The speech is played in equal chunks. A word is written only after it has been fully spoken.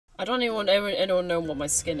I don't even want anyone know what my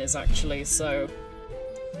skin is actually, so...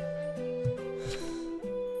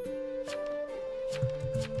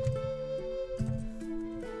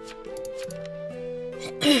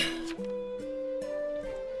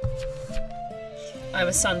 I have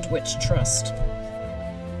a sandwich trust.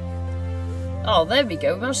 Oh, there we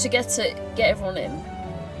go. We managed to get everyone in.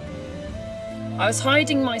 I was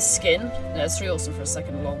hiding my skin. That's really awesome for a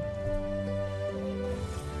second, lol.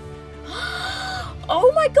 Oh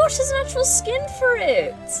my gosh, there's an actual skin for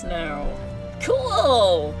it now.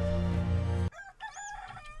 Cool!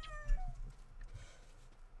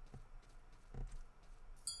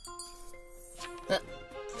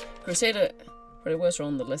 Crusader, probably worst roll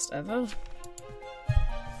on the list ever.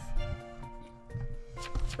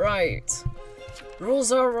 Right.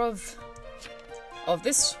 Rules are of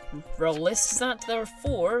this roll list is that there are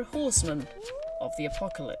 4 horsemen of the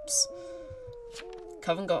apocalypse.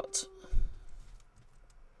 Coven got.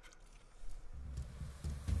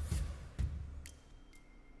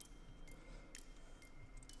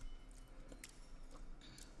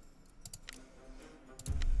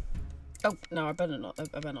 Oh no, I better not do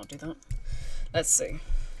that. Let's see.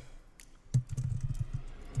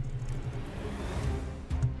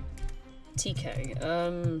 TK.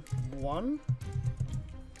 1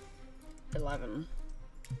 11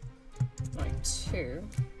 2.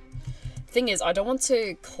 Thing is, I don't want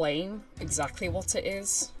to claim exactly what it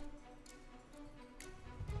is.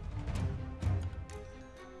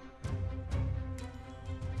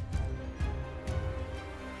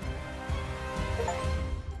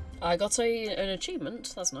 I got an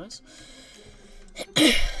achievement, that's nice.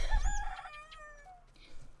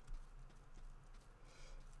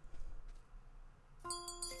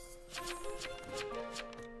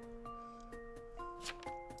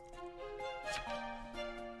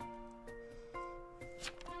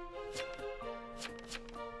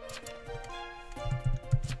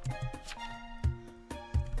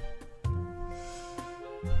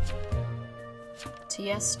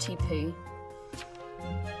 TSTP.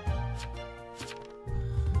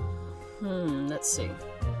 Let's see.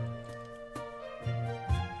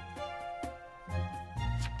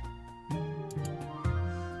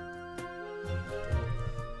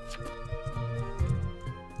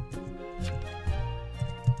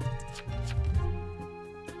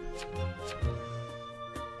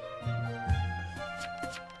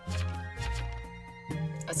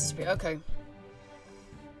 SSP, okay.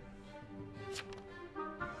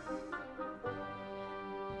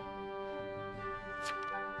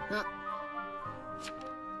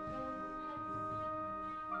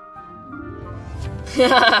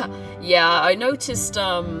 Yeah, I noticed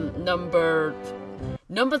number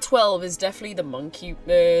 12 is definitely the monkey,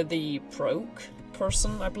 the proc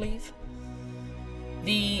person, I believe.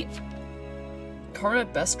 The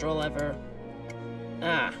current best roll ever.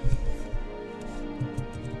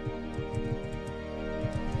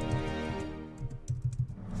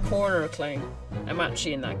 Corner claim. I'm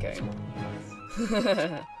actually in that game.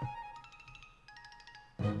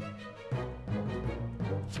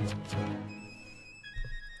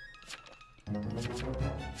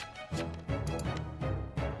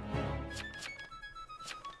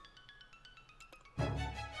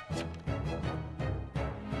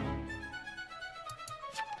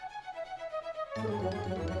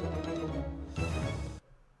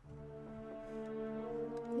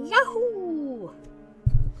 Yahoo!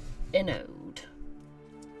 Inode.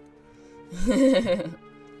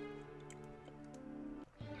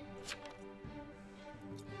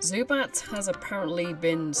 Zubat has apparently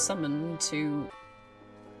been summoned to...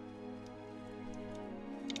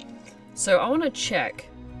 So I want to check.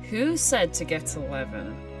 Who said to get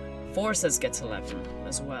 11? 4 says get 11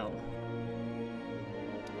 as well.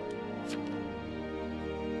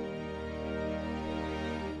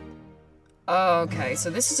 Oh, okay, so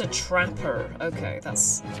this is a trapper. Okay,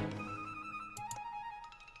 that's...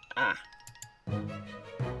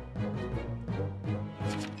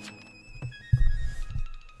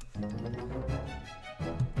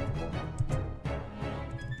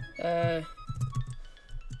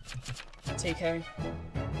 TK.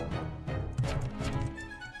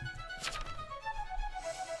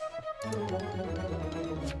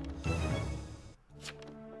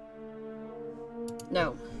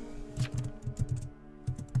 No.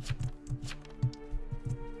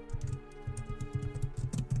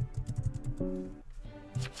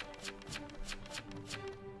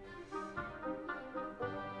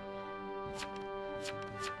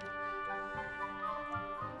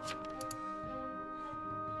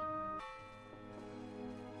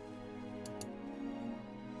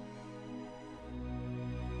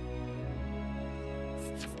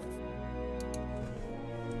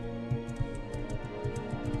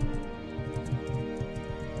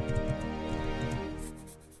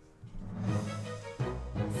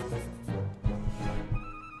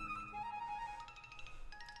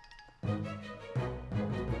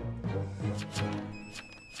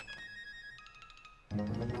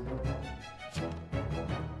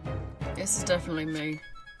 This is definitely me.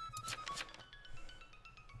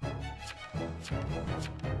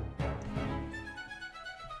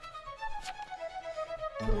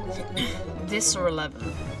 This or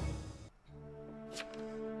 11.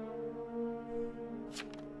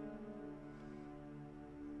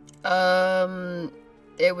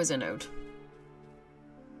 It was an ode.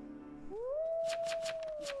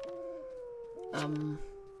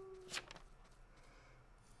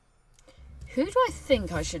 Who do I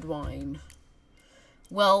think I should whine?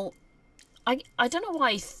 Well, I don't know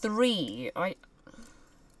why 3. I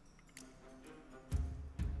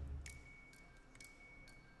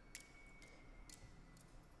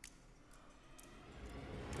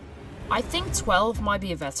think 12 might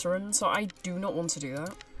be a veteran, so I do not want to do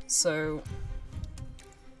that. So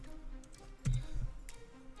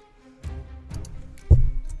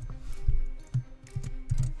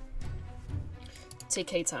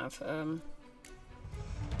TK tab.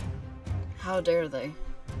 How dare they?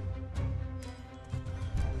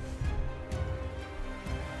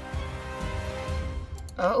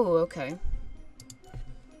 Oh, okay.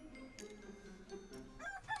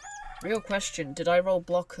 Real question, did I roll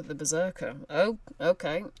block the Berserker? Oh,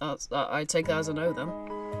 okay. I take that as a no then.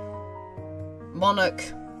 Monarch.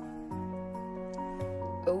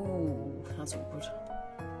 Oh, that's awkward.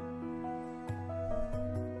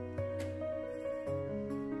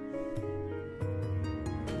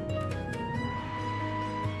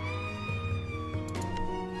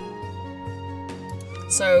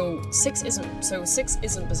 So 6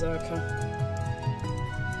 isn't Berserker.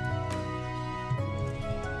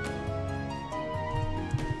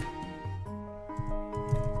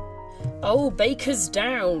 Oh, Baker's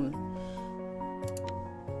down.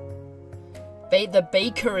 The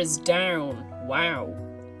Baker is down. Wow.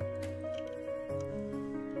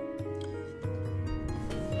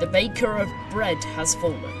 The Baker of bread has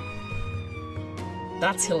fallen.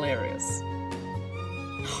 That's hilarious.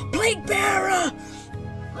 Plague Bearer!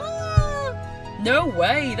 No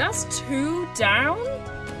way, that's 2 down?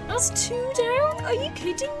 That's 2 down? Are you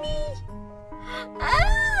kidding me?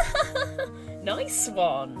 Nice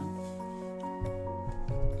one.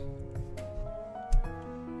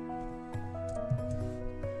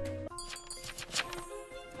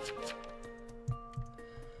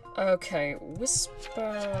 Okay,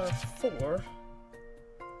 Whisper 4.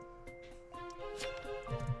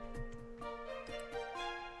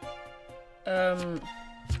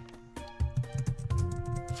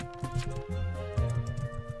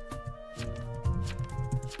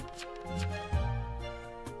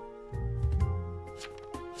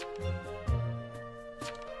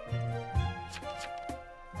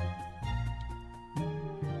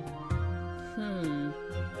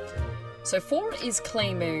 So 4 is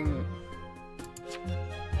claiming...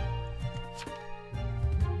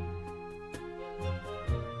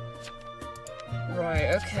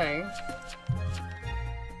 Right, okay.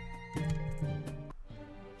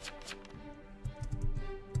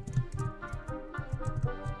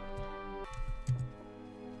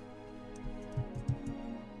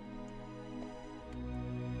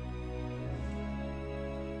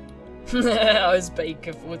 I was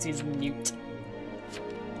Baker 40's mute.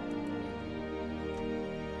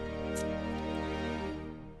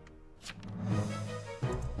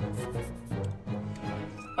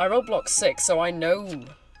 I rolled block 6, so I know.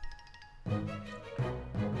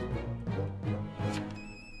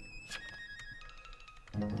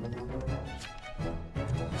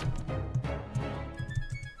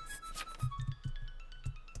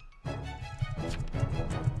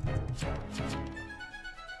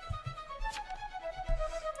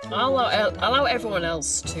 I'll allow everyone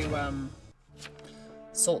else to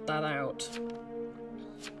sort that out.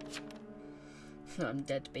 I'm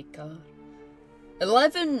dead, Baker.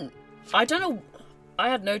 11, I don't know, I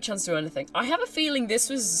had no chance to do anything. I have a feeling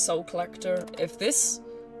this was Soul Collector. If this...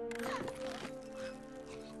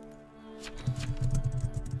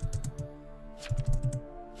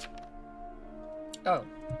 Oh.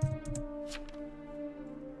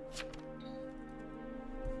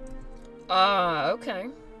 Ah, okay.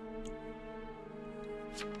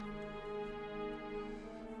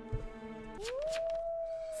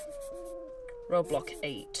 Roadblock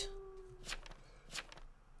 8.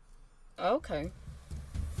 Okay.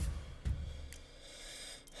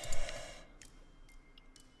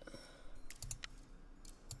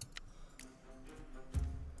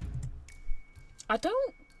 I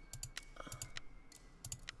don't...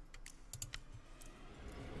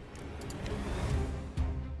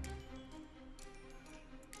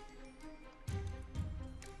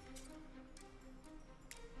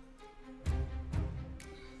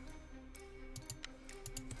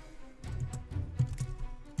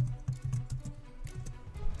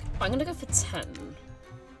 I'm gonna go for 10.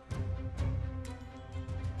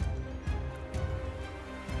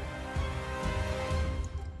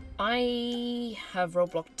 I have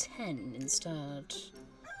roadblock 10 instead.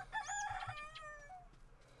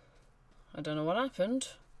 I don't know what happened.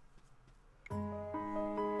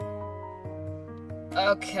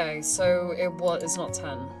 Okay, so it's not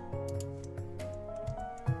 10.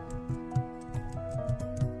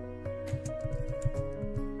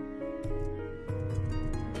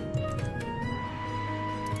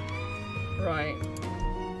 Right.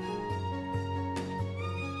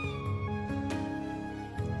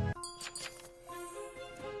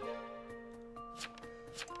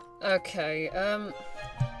 Okay,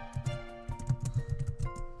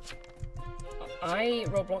 I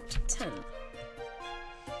roadblocked 10.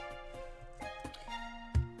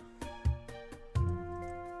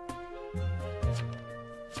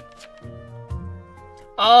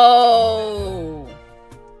 Oh!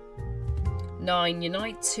 9,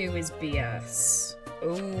 Unite 2 is BS.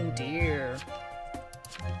 Oh dear.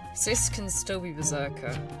 6 can still be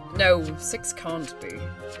Berserker. No, 6 can't be.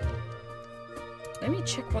 Let me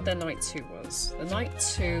check what their Knight 2 was. The Knight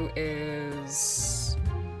 2 is...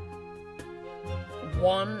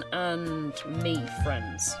 1 and me,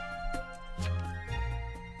 friends.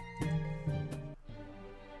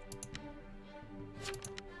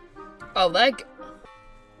 Oh,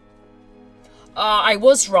 I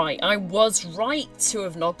was right. I was right to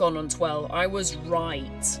have not gone on 12. I was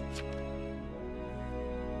right.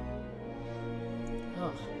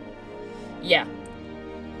 Oh. Yeah.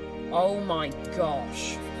 Oh my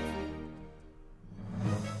gosh.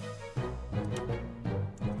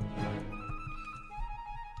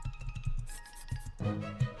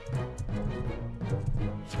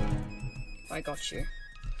 I got you.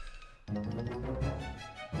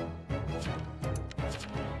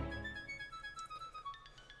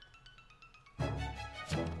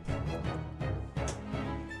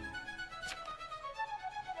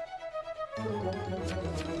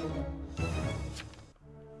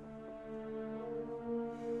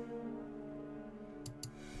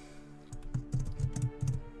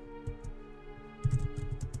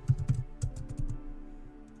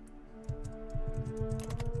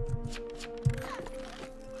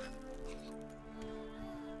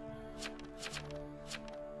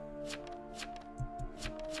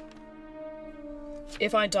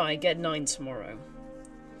 If I die, get 9 tomorrow.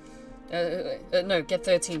 No, get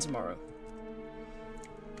 13 tomorrow.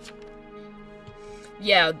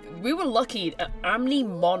 Yeah, we were lucky. Amni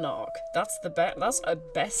Monarch. That's the best. That's a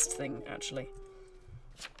best thing, actually.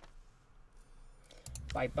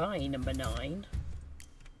 Bye-bye, number 9.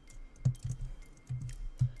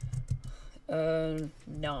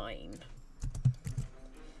 9.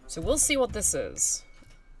 So we'll see what this is.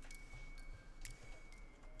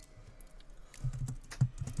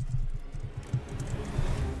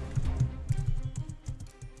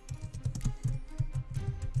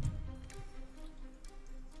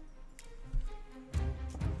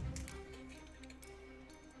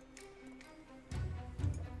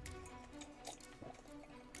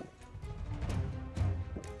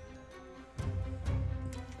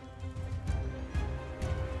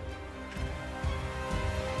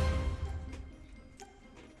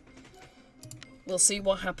 We'll see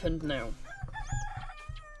what happened now.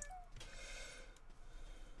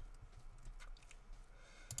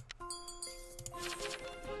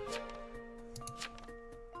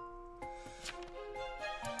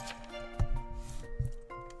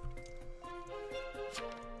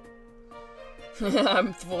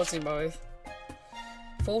 I'm 14 both.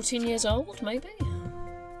 14 years old, maybe?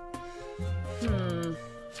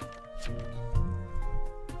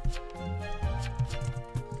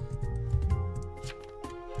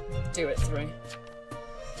 Do it, 3.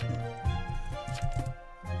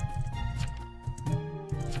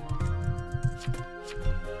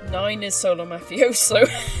 Nine is solo mafioso.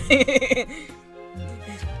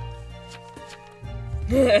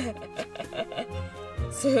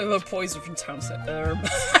 So the poison from town set there.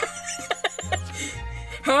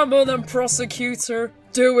 Hammer them, Prosecutor.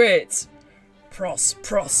 Do it. Pros.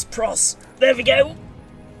 There we go.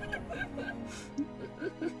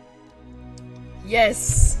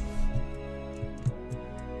 Yes.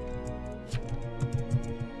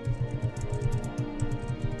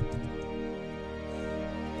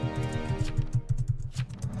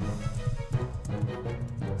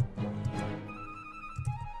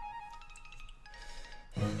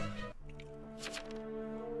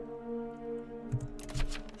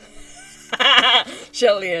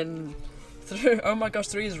 Chelly and oh my gosh,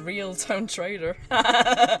 3 is real town trader.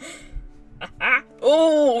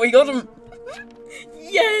 Oh, we got him.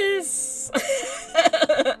 Yes!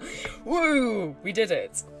 Woo! We did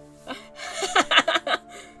it.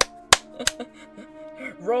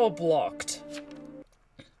 Roblocked.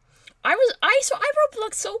 I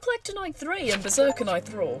Robloxed Soul Collector Night 3 and Berserker Night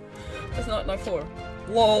 3. That's not Night 4.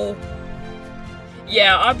 Lol.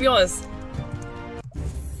 Yeah, I'll be honest.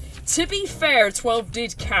 To be fair, 12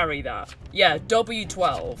 did carry that. Yeah,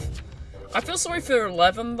 W12. I feel sorry for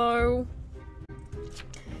 11 though.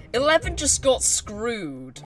 11 just got screwed.